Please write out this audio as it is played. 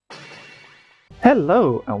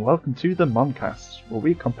Hello and welcome to the Moncast, where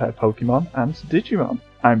we compare Pokemon and Digimon.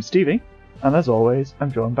 I'm Stevie, and as always,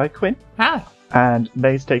 I'm joined by Quinn. Hi. And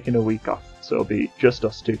May's taking a week off, so it'll be just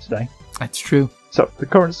us two today. That's true. So, the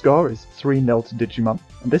current score is 3-0 to Digimon,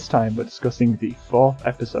 and this time we're discussing the 4th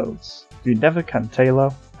episodes, You Never Can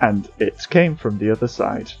Tailo, and It Came From the Other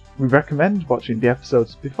Side. We recommend watching the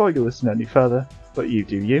episodes before you listen any further, but you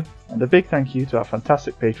do you. And a big thank you to our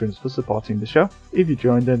fantastic patrons for supporting the show. If you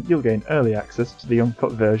join them, you'll gain early access to the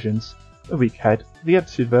uncut versions, a week ahead, the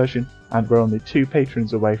edited version, and we're only 2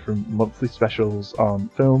 patrons away from monthly specials on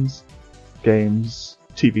films, games,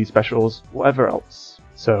 TV specials, whatever else.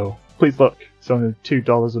 So please look, it's only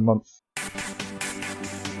 $2 a month.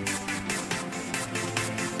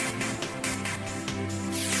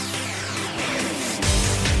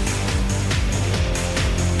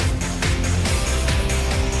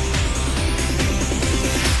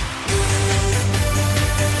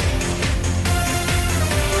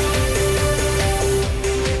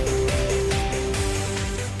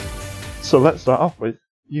 So let's start off with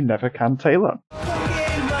You Never Can Tailo.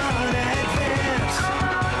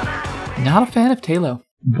 Not a fan of Tailo.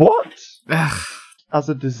 What? Ugh. As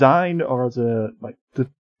a design or as a,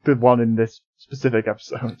 the one in this specific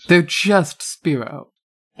episode? They're just Spearow.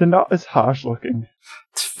 They're not as harsh looking.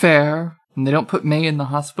 It's fair. And they don't put May in the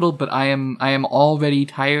hospital, but I am already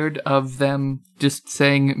tired of them just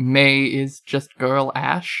saying May is just girl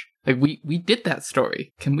Ash. Like, we did that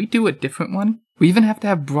story. Can we do a different one? We even have to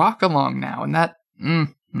have Brock along now, and that...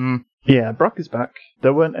 Yeah, Brock is back.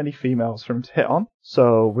 There weren't any females for him to hit on,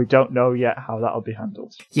 so we don't know yet how that'll be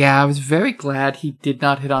handled. Yeah, I was very glad he did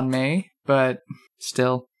not hit on May, but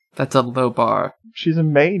still, that's a low bar. She's a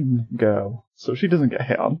main girl, so she doesn't get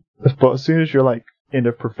hit on. But as soon as you're, in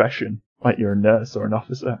a profession, like you're a nurse or an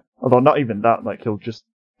officer, although not even that, he'll just...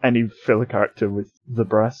 any filler character with the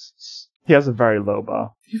breasts... He has a very low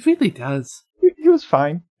bar. He really does. He was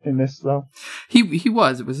fine in this, though. He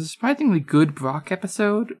was. It was a surprisingly good Brock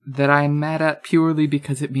episode that I'm mad at purely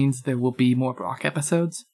because it means there will be more Brock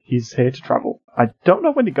episodes. He's here to travel. I don't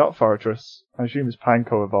know when he got Fortress. I assume his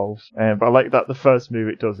Pineco evolved. But I like that the first move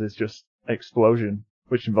it does is just Explosion,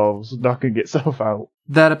 which involves knocking itself out.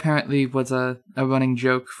 That apparently was a running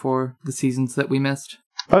joke for the seasons that we missed.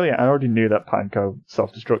 Oh yeah, I already knew that Pineco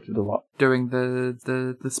self-destructed a lot. During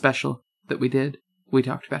the special that we did, we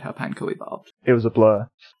talked about how Pineco evolved. It was a blur.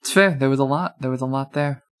 It's fair, there was a lot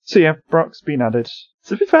there. So yeah, Brock's been added.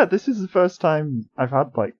 To be fair, this is the first time I've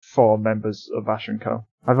had 4 members of Ash & Co.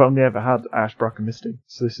 I've only ever had Ash, Brock and Misty,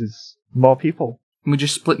 so this is more people. We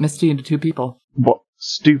just split Misty into 2 people. What?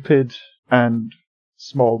 Stupid and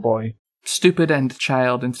Small Boy. Stupid and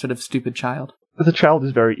Child instead of Stupid Child. But the child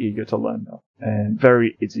is very eager to learn though, and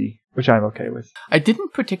very itzy, which I'm okay with. I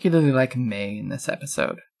didn't particularly like May in this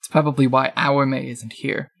episode. It's probably why our May isn't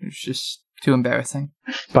here. It's just too embarrassing.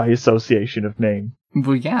 By association of name.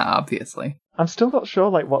 Well, yeah, obviously. I'm still not sure,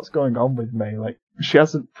 what's going on with May. She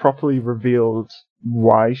hasn't properly revealed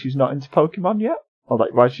why she's not into Pokemon yet. Or,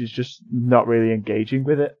 why she's just not really engaging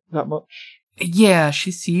with it that much. Yeah,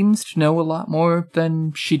 she seems to know a lot more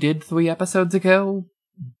than she did 3 episodes ago.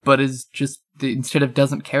 But is just, instead of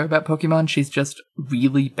doesn't care about Pokemon, she's just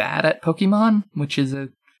really bad at Pokemon, which is a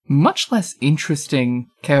much less interesting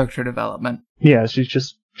character development. Yeah,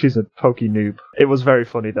 she's a Poke noob. It was very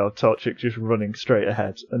funny though, Torchic just running straight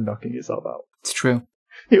ahead and knocking itself out. It's true.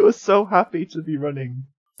 It was so happy to be running.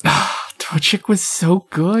 Torchic was so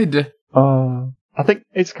good. I think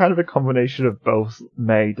it's kind of a combination of both.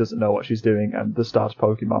 May doesn't know what she's doing and the starter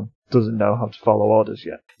Pokemon doesn't know how to follow orders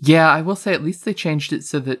yet. Yeah, I will say at least they changed it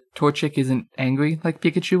so that Torchic isn't angry like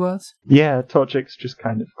Pikachu was. Yeah, Torchic's just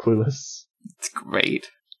kind of clueless. It's great.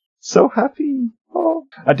 So happy. Oh.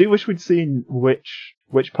 I do wish we'd seen which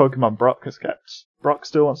Pokemon Brock has kept. Brock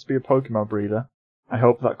still wants to be a Pokemon breeder. I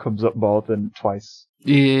hope that comes up more than twice.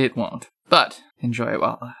 It won't, but enjoy it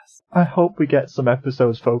while it lasts. I hope we get some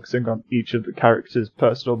episodes focusing on each of the characters'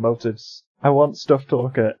 personal motives. I want stuff to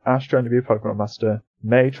look at Ash trying to be a Pokemon master,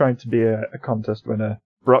 May trying to be a contest winner,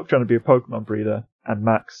 Brock trying to be a Pokemon breeder, and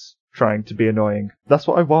Max trying to be annoying. That's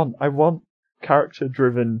what I want. I want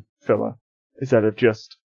character-driven filler instead of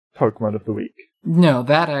just Pokemon of the week. No,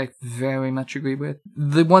 that I very much agree with.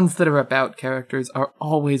 The ones that are about characters are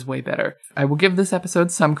always way better. I will give this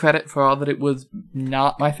episode some credit for all that it was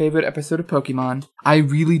not my favorite episode of Pokemon. I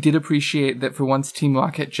really did appreciate that for once Team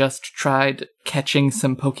Rocket just tried catching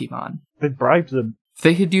some Pokemon. They bribed them. If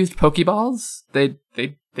they had used Pokeballs, they'd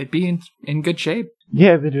be in good shape.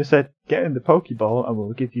 Yeah, they just said, get in the Pokeball and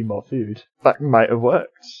we'll give you more food. That might have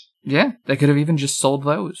worked. Yeah, they could have even just sold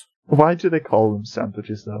those. Why do they call them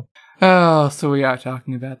sandwiches, though? Oh, so we are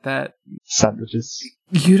talking about that. Sandwiches.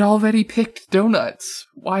 You'd already picked donuts.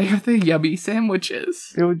 Why are they yummy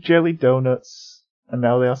sandwiches? They were jelly donuts, and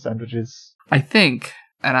now they are sandwiches. I think,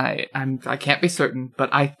 and I can't be certain, but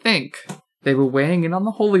I think they were weighing in on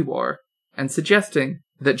the Holy War and suggesting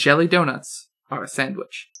that jelly donuts are a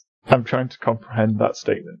sandwich. I'm trying to comprehend that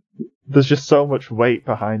statement. There's just so much weight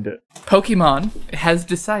behind it. Pokemon has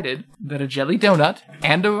decided that a jelly donut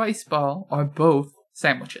and a rice ball are both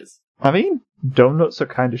sandwiches. I mean, donuts are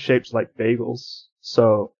kind of shaped like bagels,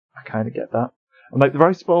 so I kind of get that. And like the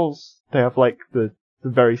rice balls, they have like the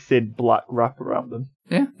very thin black wrap around them.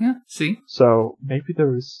 Yeah, see? So maybe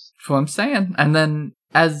there is... That's what I'm saying. And then,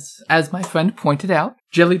 as my friend pointed out,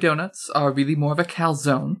 jelly donuts are really more of a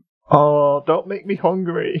calzone. Oh, don't make me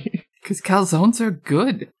hungry. Because calzones are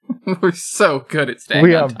good. We're so good at staying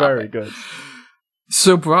We on are topic. very good.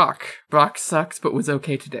 So Brock sucks but was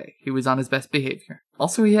okay today. He was on his best behavior.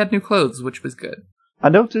 Also, he had new clothes, which was good. I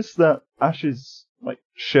noticed that Ash's like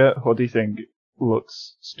shirt hoodie thing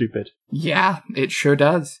looks stupid. Yeah, it sure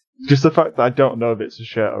does. Just the fact that I don't know if it's a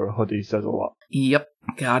shirt or a hoodie says a lot. Yep.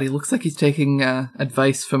 God, he looks like he's taking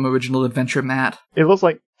advice from Original Adventure Matt. It looks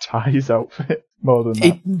like Ty's outfit more than that.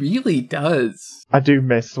 It really does. I do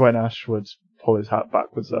miss when Ash would pull his hat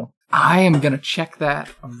backwards though. I am gonna check that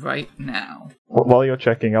right now. While you're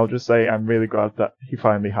checking, I'll just say I'm really glad that he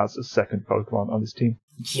finally has a second Pokemon on his team.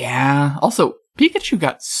 Yeah. Also, Pikachu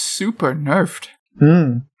got super nerfed.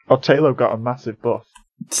 Or Taylor got a massive buff.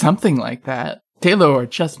 Something like that. Taylor are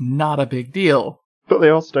just not a big deal. But they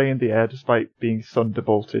all stay in the air despite being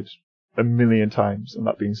thunderbolted a million times and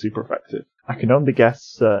that being super effective. I can only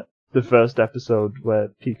guess that the first episode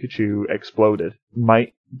where Pikachu exploded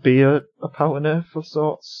might be a power nerf of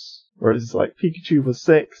sorts. Where it's like, Pikachu was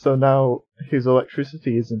sick, so now his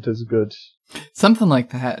electricity isn't as good. Something like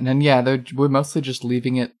that. And then, yeah, we're mostly just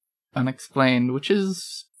leaving it unexplained, which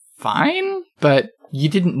is fine, but you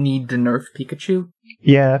didn't need to nerf Pikachu.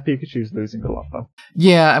 Yeah, Pikachu's losing a lot though.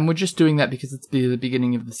 Yeah, and we're just doing that because it's the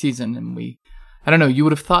beginning of the season, and I don't know, you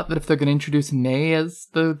would have thought that if they're going to introduce May as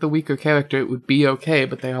the weaker character, it would be okay,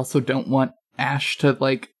 but they also don't want Ash to,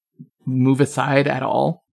 like, move aside at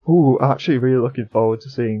all. Ooh, I'm actually really looking forward to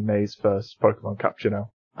seeing May's first Pokemon capture now.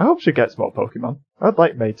 I hope she gets more Pokemon. I'd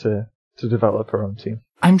like May to develop her own team.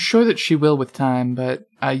 I'm sure that she will with time, but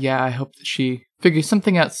yeah, I hope that she figures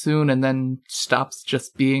something out soon and then stops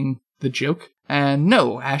just being the joke. And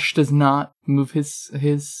no, Ash does not move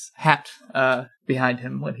his hat behind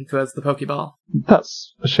him when he throws the Pokeball.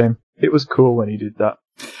 That's a shame. It was cool when he did that.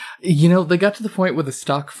 You know, they got to the point where the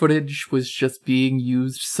stock footage was just being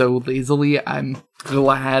used so lazily. I'm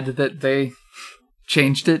glad that they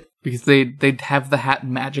changed it, because they'd have the hat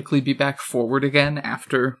magically be back forward again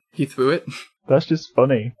after he threw it. That's just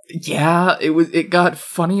funny. Yeah, it got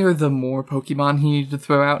funnier the more Pokemon he needed to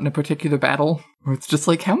throw out in a particular battle. Where it's just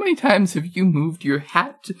like, how many times have you moved your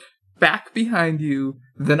hat back behind you,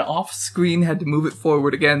 then off screen had to move it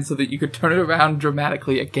forward again so that you could turn it around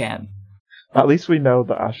dramatically again? At least we know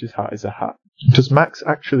that Ash's hat is a hat. Does Max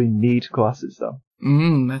actually need glasses though?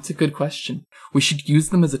 That's a good question. We should use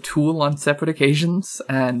them as a tool on separate occasions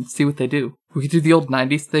and see what they do. We could do the old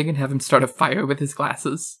 90s thing and have him start a fire with his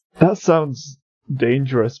glasses. That sounds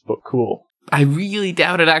dangerous but cool. I really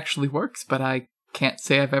doubt it actually works, but I can't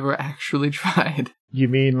say I've ever actually tried. You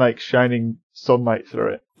mean like shining sunlight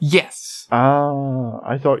through it? Yes. Ah,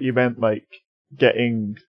 I thought you meant like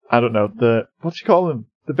getting, I don't know, what do you call them?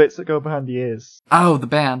 The bits that go behind the ears. Oh, the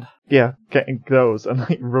band. Yeah, getting those and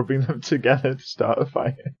like rubbing them together to start a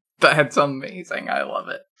fire. That's amazing. I love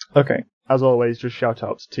it. Okay, as always, just shout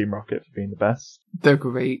out to Team Rocket for being the best. They're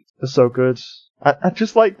great. They're so good. I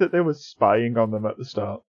just like that they were spying on them at the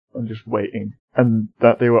start and just waiting, and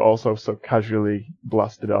that they were also so casually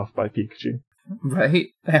blasted off by Pikachu. Right?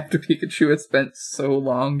 After Pikachu has spent so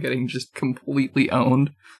long getting just completely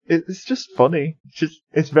owned. It's just funny.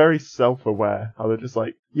 It's very self-aware how they're just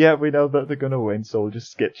like, yeah, we know that they're gonna win, so we'll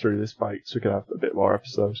just skip through this fight so we can have a bit more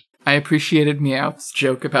episodes. I appreciated Meowth's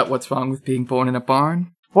joke about what's wrong with being born in a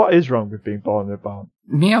barn. What is wrong with being born in a barn?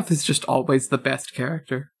 Meowth is just always the best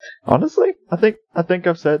character. Honestly, I think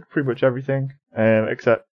I've said pretty much everything,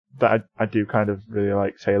 except that I do kind of really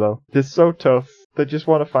like Tailo. They're so tough. They just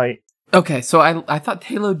want to fight. Okay, so I thought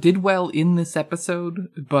Tailo did well in this episode,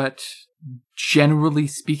 but generally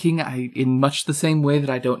speaking, in much the same way that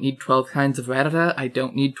I don't need 12 kinds of Rattata, I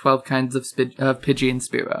don't need 12 kinds of Pidgey and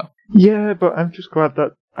Spearow. Yeah, but I'm just glad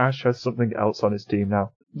that Ash has something else on his team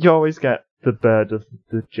now. You always get the bird of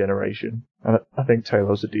the generation, and I think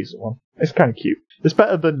Taylor's a decent one. It's kind of cute. It's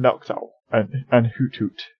better than Noctowl and Hoot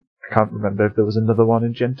Hoot. I can't remember if there was another one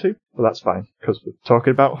in Gen 2, but that's fine, because we're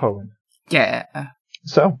talking about Hoenn. Yeah.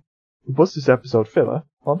 So, was this episode filler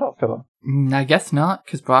or not filler? I guess not,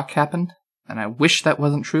 because Brock happened, and I wish that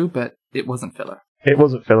wasn't true, but it wasn't filler. It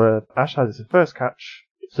wasn't filler. Ash has his first catch.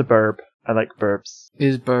 It's a burb. I like burbs.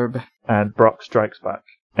 Is Burb. And Brock strikes back.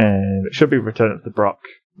 And it should be Return of the Brock,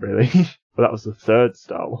 really. But that was the third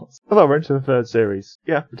Star Wars. Although we're into the third series.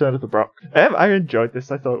 Yeah, Return of the Brock. I enjoyed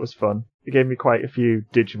this. I thought it was fun. It gave me quite a few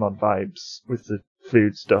Digimon vibes with the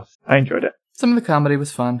food stuff. I enjoyed it. Some of the comedy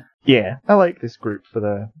was fun. Yeah, I like this group for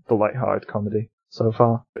the light-hearted comedy so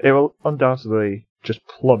far. It will undoubtedly just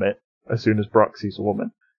plummet as soon as Brock sees a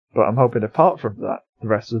woman. But I'm hoping apart from that, the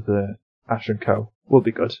rest of the Ash & Co. will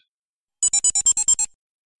be good.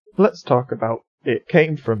 Let's talk about It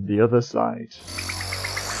Came From the Other Side.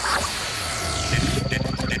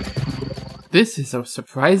 This is a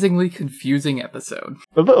surprisingly confusing episode.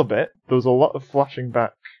 A little bit. There was a lot of flashing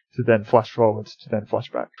back to then flash forward to then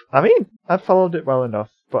flash back. I mean, I've followed it well enough,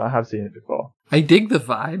 but I have seen it before. I dig the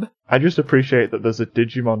vibe. I just appreciate that there's a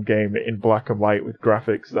Digimon game in black and white with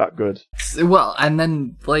graphics that good. Well, and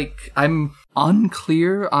then, I'm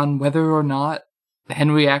unclear on whether or not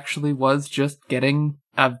Henry actually was just getting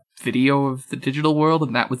a video of the digital world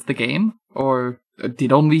and that was the game. Or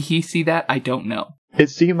did only he see that? I don't know. It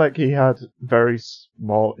seemed like he had very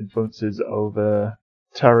small influences over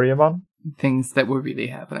Terriermon. Things that were really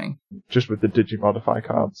happening. Just with the Digimodify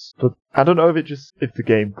cards. But I don't know if the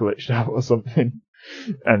game glitched out or something.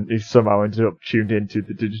 And he somehow ended up tuned into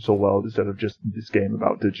the digital world instead of just this game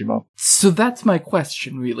about Digimon. So that's my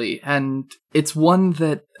question, really. And it's one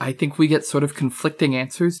that I think we get sort of conflicting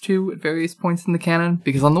answers to at various points in the canon.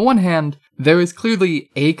 Because on the one hand, there is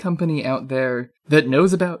clearly a company out there that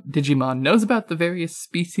knows about Digimon, knows about the various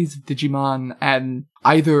species of Digimon, and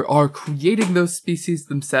either are creating those species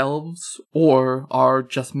themselves, or are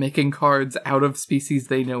just making cards out of species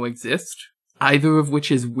they know exist. Either of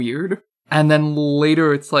which is weird. And then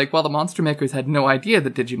later it's like, well, the monster makers had no idea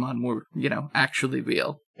that Digimon were, actually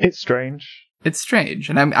real. It's strange. It's strange,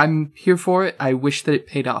 and I'm here for it. I wish that it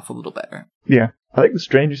paid off a little better. Yeah. I think the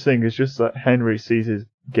strangest thing is just that Henry sees his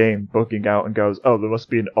game bugging out and goes, oh, there must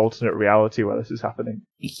be an alternate reality where this is happening.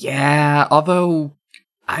 Yeah, although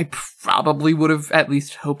I probably would have at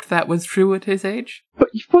least hoped that was true at his age. But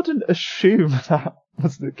you wouldn't assume that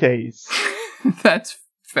was the case. That's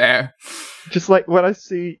fair. Just like when I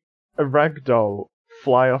see a ragdoll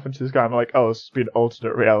fly off into the sky, I'm like, oh, this must be an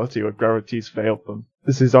alternate reality where gravity's failed them.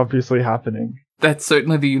 This is obviously happening. That's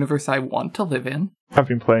certainly the universe I want to live in. I've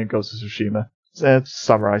been playing Ghost of Tsushima. It's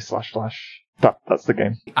Samurai /Slash. That's the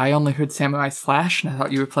game. I only heard Samurai /, and I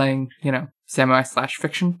thought you were playing, Samurai /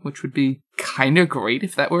 Fiction, which would be kind of great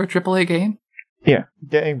if that were a AAA game. Yeah,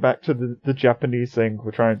 getting back to the Japanese thing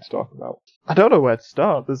we're trying to talk about. I don't know where to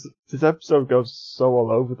start. This episode goes so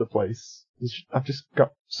all over the place. I've just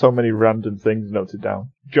got so many random things noted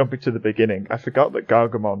down. Jumping to the beginning, I forgot that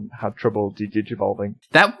Gargamon had trouble de-digivolving.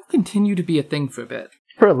 That will continue to be a thing for a bit.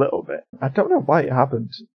 For a little bit. I don't know why it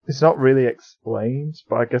happened. It's not really explained,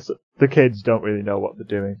 but I guess the kids don't really know what they're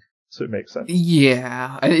doing, so it makes sense.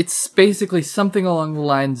 Yeah, it's basically something along the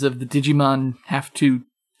lines of the Digimon have to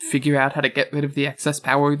figure out how to get rid of the excess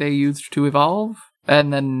power they used to evolve,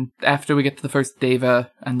 and then after we get to the first Deva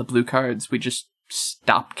and the blue cards, we just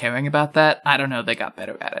stop caring about that. I don't know, they got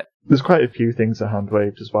better at it. There's quite a few things that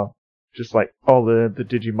hand-waved as well. Just like all the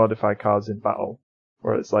Digimodify cards in battle,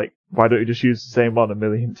 where it's like, why don't you just use the same one a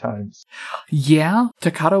million times? Yeah,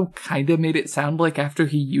 Takato kinda made it sound like after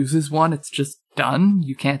he uses one, it's just done.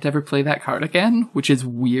 You can't ever play that card again, which is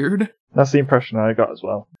weird. That's the impression I got as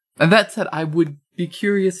well. And that said, I would be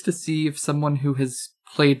curious to see if someone who has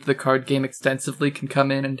played the card game extensively can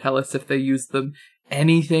come in and tell us if they use them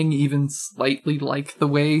anything even slightly like the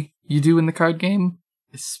way you do in the card game.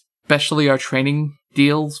 Especially our training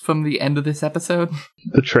deals from the end of this episode.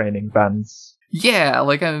 The training bands. Yeah,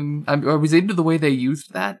 I was into the way they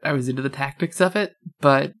used that. I was into the tactics of it.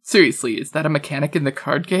 But seriously, is that a mechanic in the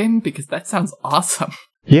card game? Because that sounds awesome.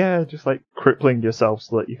 Yeah, just like crippling yourself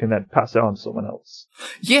so that you can then pass it on to someone else.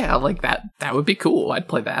 Yeah, like that would be cool. I'd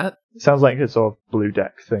play that. It sounds like it's sort of blue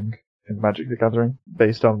deck thing in Magic the Gathering,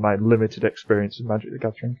 based on my limited experience in Magic the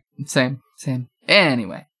Gathering. Same.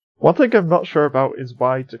 Anyway. One thing I'm not sure about is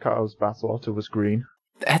why Takato's bathwater was green.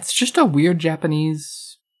 That's just a weird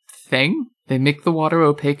Japanese thing. They make the water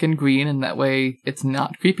opaque and green, and that way it's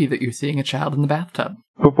not creepy that you're seeing a child in the bathtub.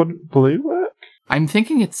 But wouldn't blue work? I'm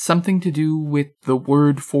thinking it's something to do with the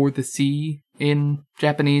word for the sea in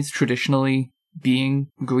Japanese traditionally being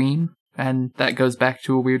green, and that goes back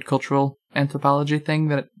to a weird cultural anthropology thing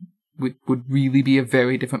that would really be a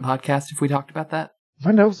very different podcast if we talked about that.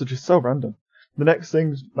 My notes are just so random. The next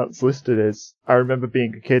thing that's listed is, I remember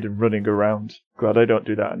being a kid and running around. Glad I don't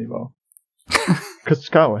do that anymore. Because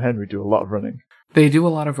Carl and Henry do a lot of running. They do a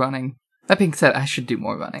lot of running. That being said, I should do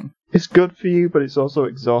more running. It's good for you, but it's also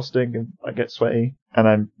exhausting, and I get sweaty, and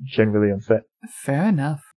I'm generally unfit. Fair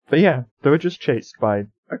enough. But yeah, they were just chased by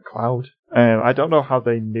a cloud. I don't know how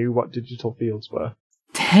they knew what digital fields were.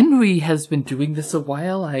 Henry has been doing this a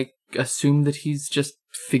while. I assume that he's just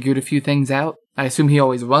figured a few things out. I assume he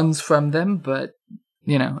always runs from them, but,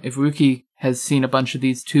 you know, if Ruki has seen a bunch of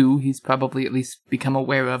these too, he's probably at least become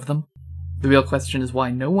aware of them. The real question is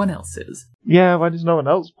why no one else is. Yeah, why does no one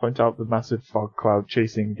else point out the massive fog cloud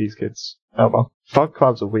chasing these kids? Oh well, fog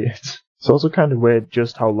clouds are weird. It's also kind of weird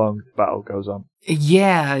just how long the battle goes on.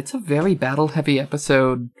 Yeah, it's a very battle-heavy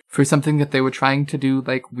episode for something that they were trying to do,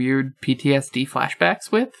 like, weird PTSD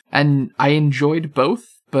flashbacks with. And I enjoyed both,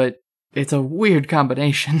 but it's a weird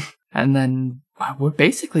combination. And then we're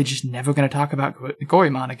basically just never going to talk about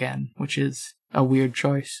Goemon again, which is a weird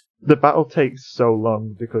choice. The battle takes so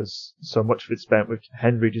long because so much of it's spent with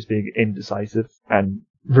Henry just being indecisive and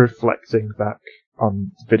reflecting back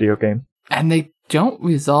on the video game. And they don't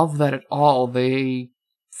resolve that at all. They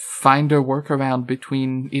find a workaround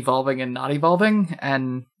between evolving and not evolving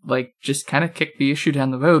and, like, just kind of kick the issue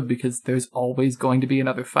down the road because there's always going to be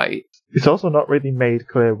another fight. It's also not really made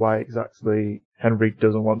clear why exactly Henry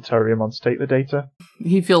doesn't want Terriermon to take the data.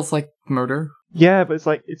 He feels like murder. Yeah, but it's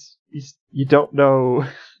like, you don't know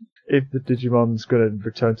if the Digimon's going to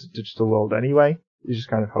return to the digital world anyway. You're just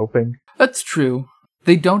kind of hoping. That's true.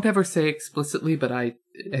 They don't ever say explicitly, but I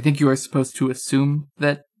think you are supposed to assume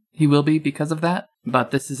that he will be because of that.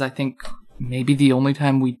 But this is, I think, maybe the only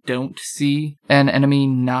time we don't see an enemy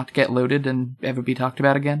not get loaded and ever be talked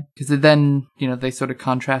about again. Because then, you know, they sort of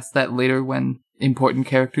contrast that later when important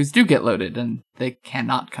characters do get loaded and they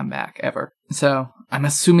cannot come back ever. So I'm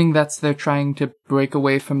assuming they're trying to break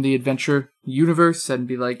away from the adventure universe and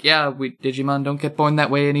be like, yeah, Digimon don't get born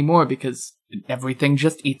that way anymore because everything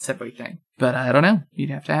just eats everything. But I don't know. You'd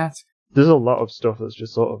have to ask. There's a lot of stuff that's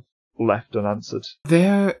just sort of left unanswered.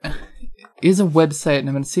 There is a website, and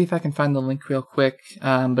I'm going to see if I can find the link real quick,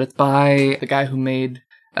 but it's by the guy who made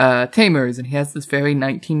Tamers, and he has this very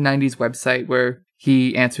 1990s website where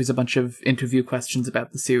he answers a bunch of interview questions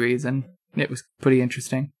about the series, and it was pretty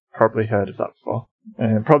interesting. Probably heard of that before.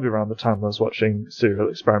 Probably around the time I was watching Serial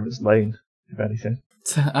Experiments Lane, if anything.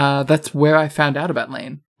 That's where I found out about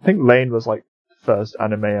Lane. I think Lane was like the first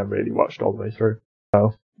anime I really watched all the way through.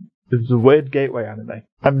 So it was a weird gateway anime.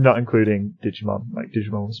 I'm not including Digimon. Like,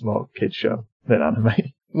 Digimon was more kids show than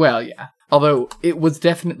anime. Well, yeah. Although it was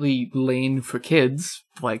definitely Lane for kids,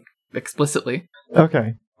 like, explicitly.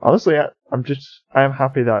 Okay. Honestly, I am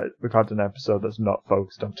happy that we've had an episode that's not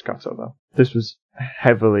focused on Takato, though. This was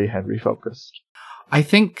heavily Henry focused. I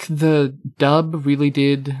think the dub really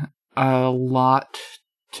did a lot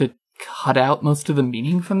to cut out most of the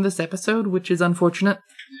meaning from this episode, which is unfortunate.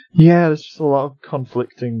 Yeah, there's just a lot of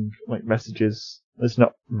conflicting messages. It's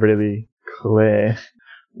not really clear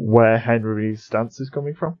where Henry's stance is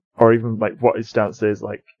coming from, or even what his stance is.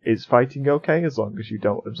 Is fighting okay as long as you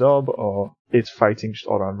don't absorb, or is fighting just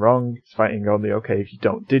all around wrong? Is fighting only okay if you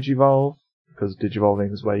don't digivolve, because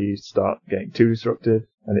digivolving is where you start getting too destructive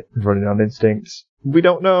and it's running on instincts. We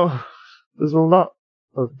don't know. There's a lot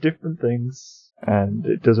of different things, and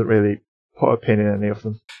it doesn't really put a pin in any of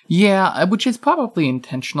them. Yeah, which is probably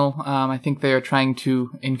intentional. I think they are trying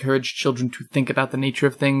to encourage children to think about the nature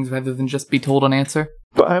of things rather than just be told an answer.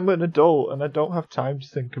 But I'm an adult and I don't have time to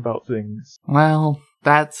think about things. Well,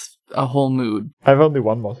 that's a whole mood. I have only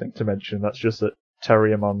one more thing to mention. That's just that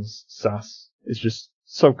Terriermon's sass is just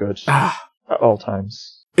so good at all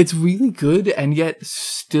times. It's really good and yet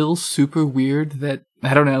still super weird that,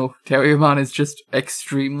 I don't know, Terriermon is just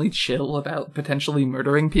extremely chill about potentially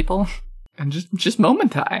murdering people. And just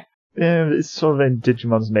Momentai. Yeah, it's sort of in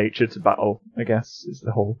Digimon's nature to battle, I guess, is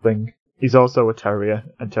the whole thing. He's also a terrier,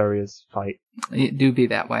 and terriers fight. It do be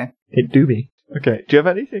that way. It do be. Okay, do you have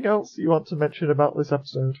anything else you want to mention about this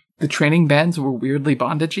episode? The training bands were weirdly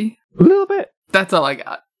bondagey. A little bit. That's all I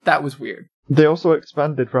got. That was weird. They also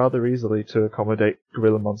expanded rather easily to accommodate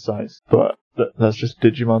Gorillamon's size, but that's just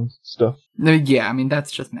Digimon stuff. Yeah, I mean,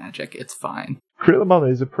 that's just magic. It's fine. Gorillamon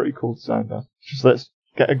is a pretty cool design, though. Just let's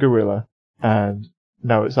get a gorilla, and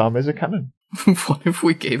now its arm is a cannon. What if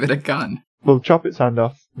we gave it a gun? We'll chop its hand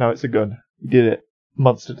off, now it's a gun. You did it.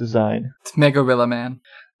 Monster design. It's Megarilla Man.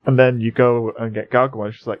 And then you go and get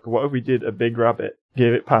Gargamon. She's like, what if we did a big rabbit,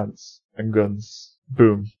 gave it pants and guns?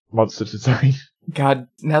 Boom. Monster design. God,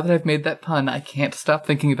 now that I've made that pun, I can't stop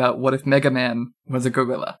thinking about what if Mega Man was a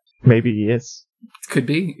gorilla. Maybe he is. Could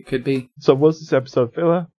be. It could be. So was this episode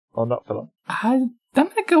filler or not filler? I'm going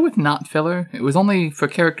to go with not filler. It was only for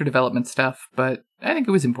character development stuff, but I think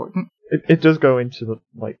it was important. It does go into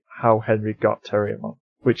how Henry got Terriermon,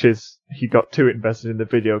 which is he got too invested in the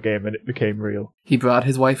video game and it became real. He brought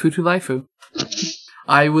his waifu to Laifu.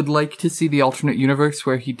 I would like to see the alternate universe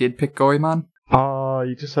where he did pick Goemon. Ah,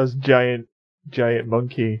 he just has giant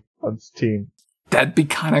monkey on his team. That'd be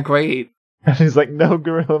kind of great. And he's like, no,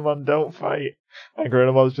 Gorillamon, don't fight. And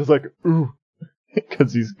Gorillamon's just like, ooh,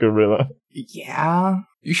 because he's gorilla. Yeah,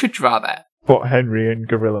 you should draw that. What, Henry and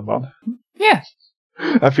Gorillamon? Yeah.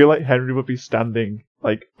 I feel like Henry would be standing,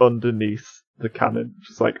 underneath the cannon,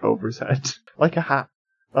 just, over his head. Like a hat.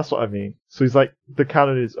 That's what I mean. So he's the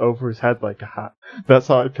cannon is over his head like a hat. That's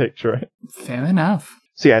how I picture it. Fair enough.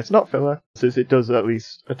 So yeah, it's not filler, since it does at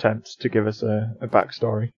least attempt to give us a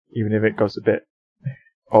backstory, even if it goes a bit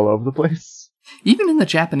all over the place. Even in the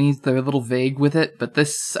Japanese, they're a little vague with it, but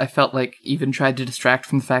this, I felt like, even tried to distract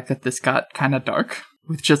from the fact that this got kind of dark,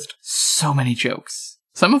 with just so many jokes.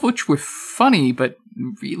 Some of which were funny, but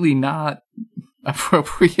really not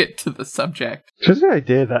appropriate to the subject. Just the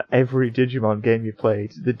idea that every Digimon game you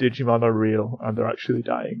played, the Digimon are real and they're actually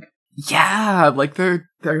dying. Yeah,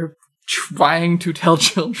 they're trying to tell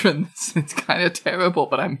children this. It's kind of terrible,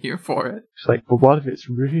 but I'm here for it. It's but what if it's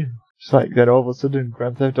real? It's then all of a sudden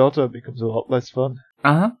Grand Theft Auto becomes a lot less fun.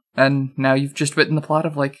 Uh-huh. And now you've just written the plot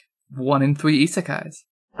of 1 in 3 isekais.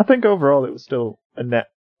 I think overall it was still a net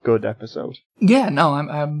good episode. Yeah, no,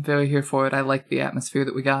 I'm very here for it. I like the atmosphere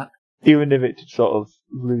that we got. Even if it did sort of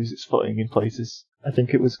lose its footing in places, I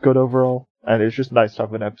think it was good overall. And it was just nice to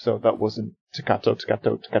have an episode that wasn't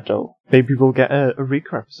Takato. Maybe we'll get a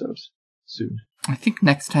Rika episode soon. I think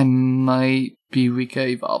next time might be Rika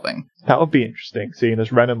evolving. That would be interesting, seeing as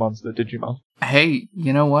Renamon's the Digimon. Hey,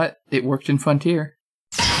 you know what? It worked in Frontier.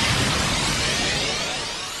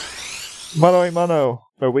 Mono a Mono,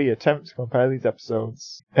 where we attempt to compare these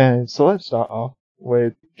episodes. And so let's start off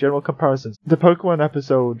with general comparisons. The Pokemon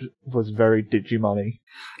episode was very Digimon-y.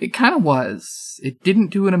 It kind of was. It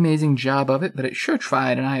didn't do an amazing job of it, but it sure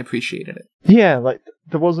tried, and I appreciated it. Yeah,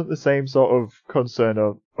 there wasn't the same sort of concern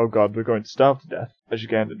of, oh god, we're going to starve to death as you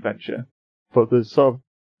get an adventure. But there's sort of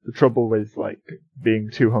the trouble with, being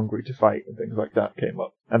too hungry to fight and things like that came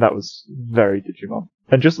up. And that was very Digimon.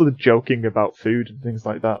 And just the joking about food and things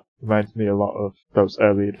like that reminds me a lot of those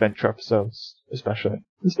early adventure episodes, especially.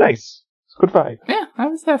 It's nice. It's a good vibe. Yeah, I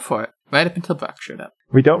was there for it. Right up until Brock showed up.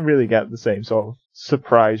 We don't really get the same sort of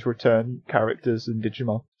surprise return characters in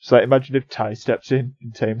Digimon. So imagine if Tai steps in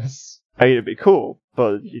Tamers. It'd be cool,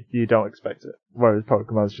 but you don't expect it. Whereas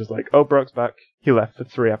Pokemon's just oh, Brock's back. He left for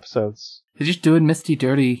 3 episodes. He's just doing Misty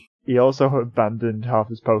dirty. He also abandoned half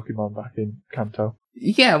his Pokemon back in Kanto.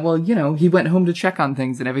 Yeah, well, he went home to check on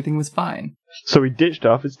things and everything was fine. So he ditched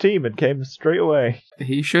off his team and came straight away.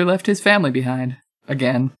 He sure left his family behind.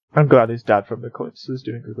 Again. I'm glad his dad from the clips is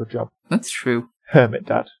doing a good job. That's true. Hermit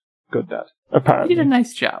dad. Good dad. Apparently. He did a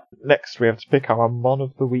nice job. Next, we have to pick our Mon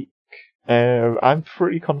of the Week. I'm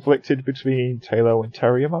pretty conflicted between Taylor and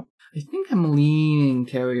Terriermon. I think I'm leaning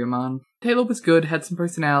Terriermon. Taylor was good, had some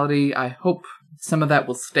personality. I hope some of that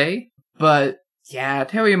will stay. But, yeah,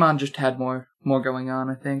 Terriermon just had more going on,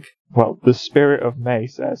 I think. Well, the spirit of May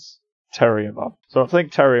says Terriermon. So I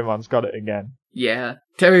think Terriermon's got it again. Yeah,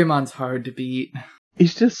 Terriermon's hard to beat.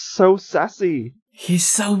 He's just so sassy. He's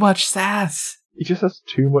so much sass. He just has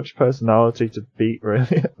too much personality to beat,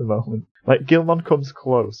 really, at the moment. Gilmon comes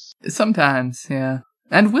close. Sometimes, yeah.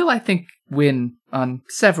 And will, I think, win on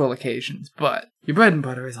several occasions, but your bread and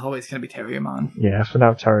butter is always going to be Terriermon. Yeah, for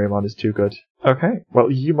now, Terriermon is too good. Okay, well,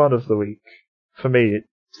 Umon of the Week. For me, it's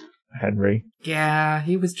Henry. Yeah,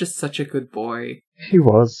 he was just such a good boy. He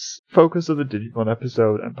was. Focus of the Digimon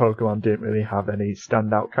episode, and Pokemon didn't really have any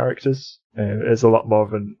standout characters. It's a lot more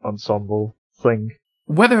of an ensemble thing.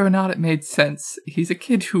 Whether or not it made sense, he's a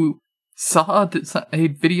kid who saw a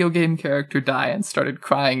video game character die and started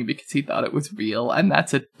crying because he thought it was real, and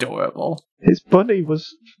that's adorable. His bunny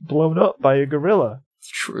was blown up by a gorilla. It's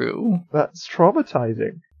true. That's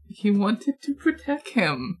traumatizing. He wanted to protect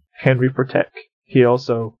him. Henry protect. He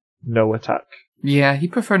also no attack. Yeah, he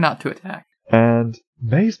preferred not to attack. And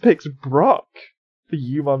Maze picks Brock for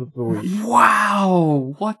Umon of the Week.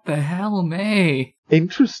 Wow! What the hell, May?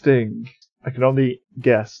 Interesting. I can only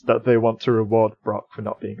guess that they want to reward Brock for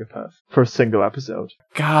not being a perf for a single episode.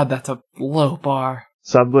 God, that's a low bar.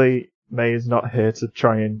 Sadly, May is not here to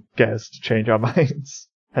try and get us to change our minds.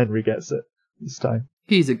 Henry gets it this time.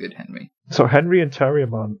 He's a good Henry. So Henry and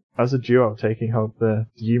Terriermon, as a duo, taking home the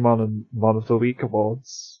Umon and Mon of the Week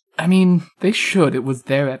awards. I mean, they should. It was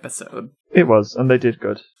their episode. It was, and they did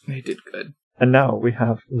good. They did good. And now we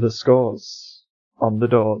have the scores on the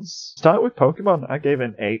doors. Start with Pokemon. I gave it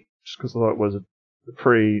an 8 just because I thought it was a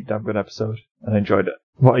pretty damn good episode and I enjoyed it.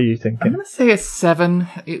 What are you thinking? I'm going to say a 7.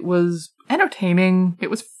 It was entertaining.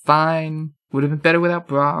 It was fine. Would have been better without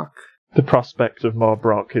Brock. The prospect of more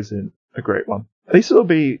Brock isn't a great one. At least it'll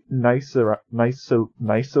be nicely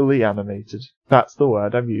animated. That's the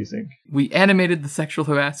word I'm using. We animated the sexual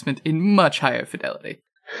harassment in much higher fidelity.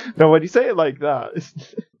 No, when you say it like that,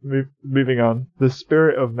 moving on. The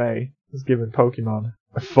Spirit of May has given Pokemon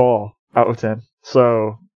a 4 out of 10.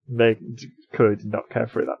 So they clearly did not care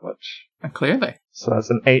for it that much. Clearly. So that's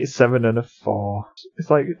an 8, 7, and a 4. It's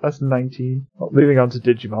like, that's 19. Moving on to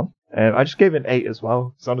Digimon. I just gave it an 8 as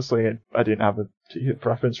well, because honestly, I didn't have a particular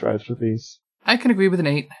preference for either of these. I can agree with an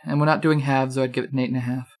 8, and we're not doing halves, so I'd give it an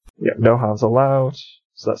 8.5. Yeah, no halves allowed.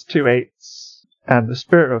 So that's 2 8s. And the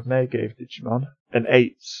Spirit of May gave Digimon an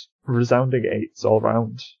 8. Resounding 8s all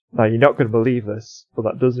round. Now, you're not going to believe this, but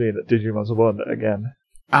that does mean that Digimon's won again.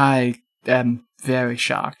 I am very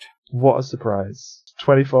shocked. What a surprise.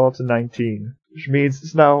 24-19, which means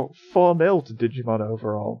it's now 4-0 to Digimon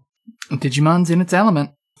overall. Digimon's in its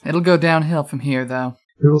element. It'll go downhill from here, though.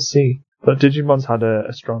 We will see. But Digimon's had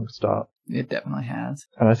a strong start. It definitely has.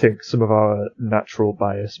 And I think some of our natural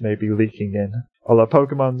bias may be leaking in. Although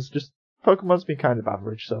Pokemon's been kind of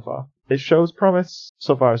average so far. It shows promise.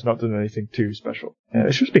 So far it's not done anything too special.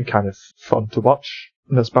 It's just been kind of fun to watch.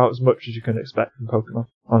 And that's about as much as you can expect from Pokemon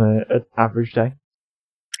on an average day.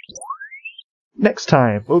 Next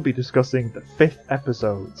time, we'll be discussing the 5th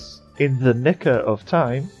episodes, In the Nicker of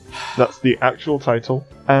Time, that's the actual title,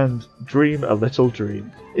 and Dream a Little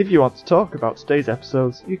Dream. If you want to talk about today's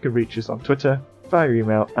episodes, you can reach us on Twitter, via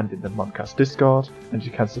email, and in the Moncast Discord, and you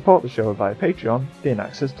can support the show via Patreon, gain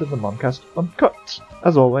access to the Moncast Uncut.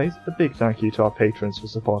 As always, a big thank you to our patrons for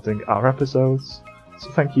supporting our episodes. So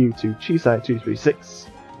thank you to Cheeside236,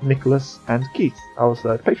 Nicholas, and Keith, our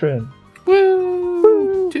third patron.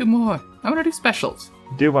 Woo! 2 more. I want to do specials.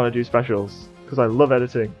 I do want to do specials, because I love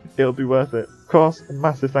editing. It'll be worth it. Of course, a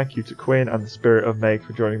massive thank you to Quinn and the Spirit of May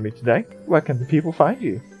for joining me today. Where can the people find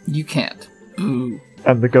you? You can't. Boo.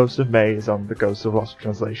 And the Ghost of May is on the Ghost of Lost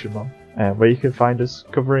Translation one, where you can find us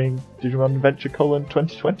covering Digimon Adventure Colon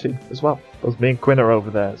 2020 as well. Both me and Quinn are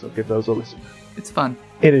over there, so give those a listen. It's fun.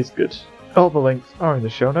 It is good. All the links are in the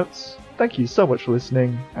show notes. Thank you so much for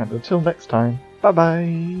listening, and until next time,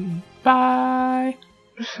 bye-bye. Bye.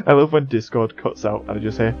 I love when Discord cuts out and I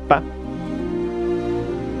just hear, bye.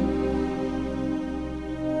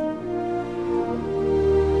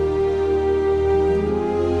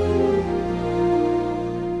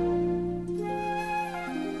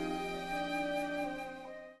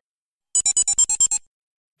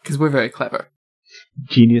 Because we're very clever.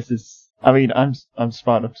 Geniuses. I mean, I'm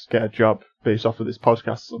smart enough to get a job based off of this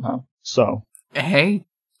podcast somehow. So. Hey,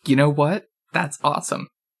 you know what? That's awesome.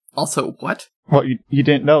 Also, what? What, you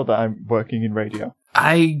didn't know that I'm working in radio?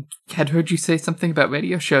 I had heard you say something about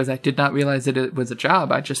radio shows. I did not realize that it was a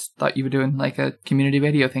job. I just thought you were doing like a community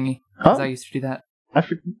radio thingy. Because I used to do that. I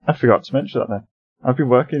forgot to mention that then. I've been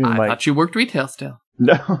working in I thought you worked retail still.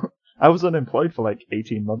 No, I was unemployed for like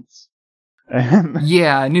 18 months.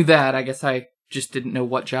 Yeah, I knew that. I guess I just didn't know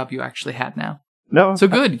what job you actually had now. No. So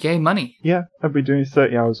good. Yay, money. Yeah, I've been doing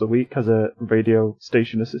 30 hours a week as a radio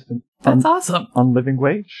station assistant. That's awesome. On living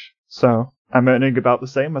wage. So I'm earning about the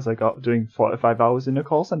same as I got doing 45 hours in a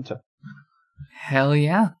call centre. Hell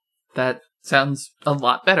yeah. That sounds a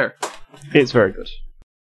lot better. It's very good.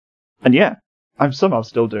 And yeah, I'm somehow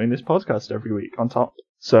still doing this podcast every week on top.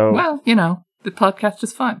 So. Well, you know, the podcast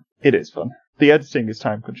is fun. It is fun. The editing is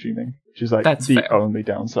time consuming, which is like That's the fair. only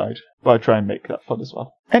downside. But I try and make that fun as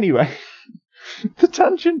well. Anyway, the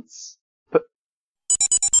tangents. But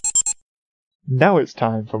now it's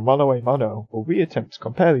time for Mono a Mono, where we attempt to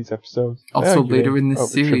compare these episodes. Also, later in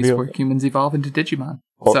this series, trivial... where humans evolve into Digimon.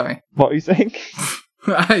 What? Sorry. What are you saying?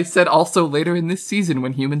 I said also later in this season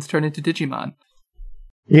when humans turn into Digimon.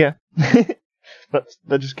 Yeah.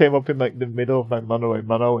 that just came up in like the middle of my Mono a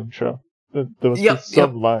Mono intro. There was just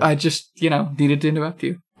some line. I just, needed to interrupt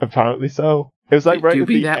you. Apparently so. It was like right at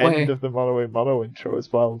the end way. of the Mono a Mono intro as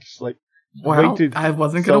well. Just like, well, I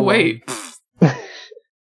wasn't going to wait.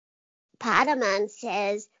 Potamon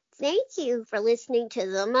says, thank you for listening to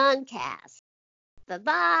the Moncast.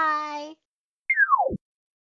 Bye-bye.